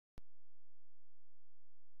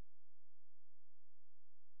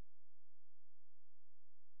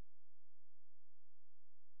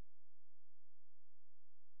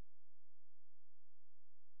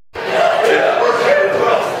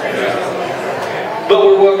but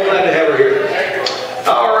we're well glad to have her here.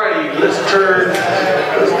 Alrighty, let's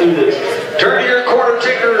do this. Turn your quarter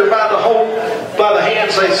ticker by the hand,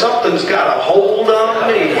 say something's got a hold on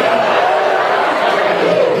me.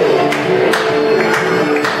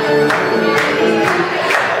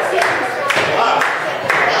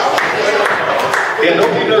 Yeah,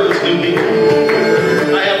 don't be nervous, new people.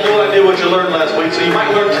 I have no idea what you learned last week, so you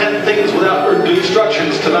might learn 10 things without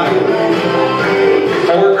instructions tonight.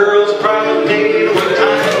 4 girls promenade, what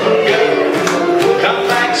time to go? Come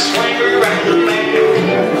back, swing around the land.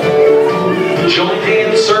 Joint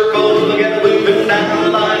hand circle, together moving down the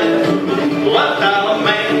line. Left out a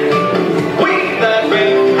man, weave that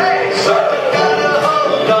ring. Hey, something got a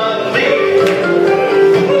hold on me.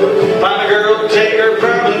 Find a girl, take her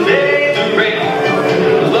promenade the ring.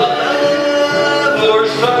 Love or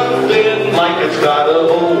something like it's got a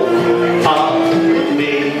hold on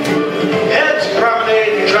me. Heads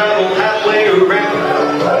promenade, travel halfway around.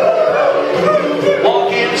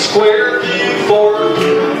 Walk in square through 4.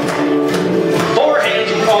 4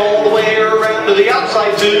 hands all the way around to the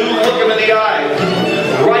outside 2. Look him in the eye.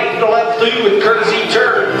 Right to left through and courtesy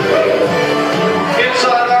turn.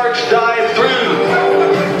 Inside arch dive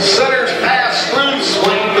through. Centers pass through.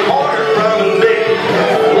 Swing the corner from and big.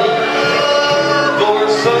 Love or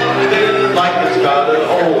something like it's got a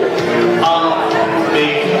hold on me.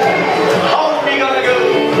 How are we gonna go?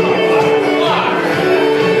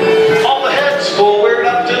 All the heads forward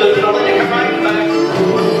up to the middle and you come right back.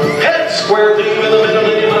 Head square through in the middle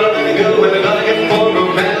and you let it go. And you're gonna get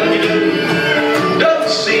forward and you do. Don't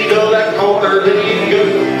see go that corner, then you go.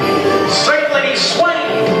 Same lady swing.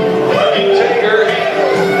 You take her hand.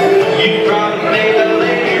 You promenade that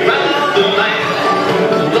lady round the land.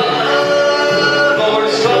 Love or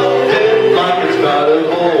something like it's got a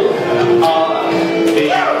hold on me.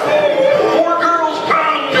 4 girls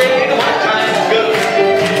promenade, one time go.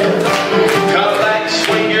 Come back,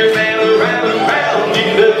 swing your man around and round you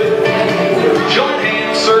do. Joint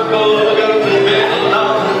hand circle, go to the middle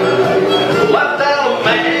line. Left out a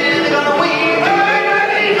man, gonna weave.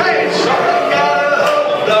 Hey, something got a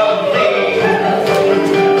hold on me.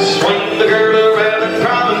 Swing the girl around and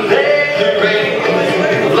promenade the ring.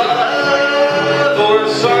 Love or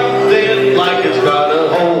something like it's got a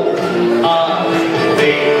hold on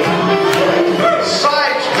me.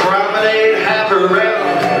 Sides promenade half around.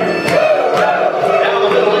 Down the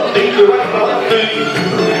middle and deep, right and left through.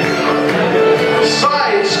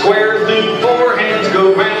 Side square through 4 hands go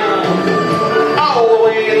round. All the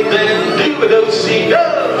way and then do a do-si-do.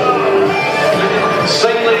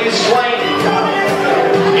 Same lady swing.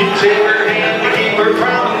 You take her hand to keep her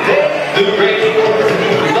promenade the ring.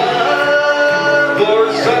 Love or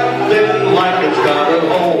something like it's got a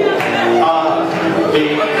hold on me.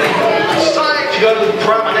 Sides you go to the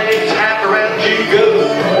promenades, half around you go.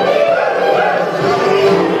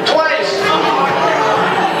 Twice.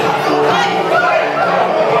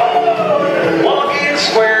 Walk in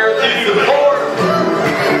square through the 4.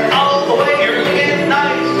 All the way you're looking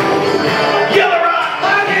nice. Yellow rock.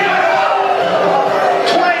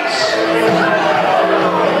 Twice.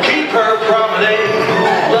 Keep her promenade.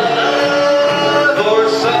 Love or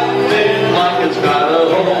something like it's got a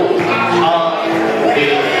hold on me.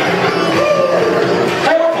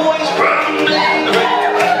 4 boys promenade the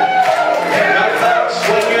ring. Got back,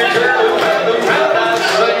 swing your girl around and round, I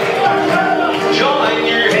say. Join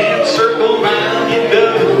your hand, circle round you go.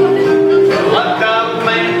 Left out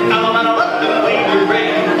man, I'm gonna let them leave the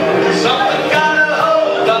ring. Something got a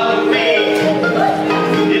hold on me.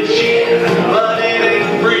 It's shit, but it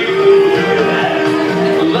ain't free.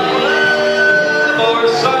 Love or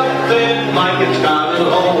something like it's got a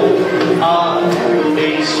hold on me.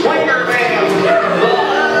 Swing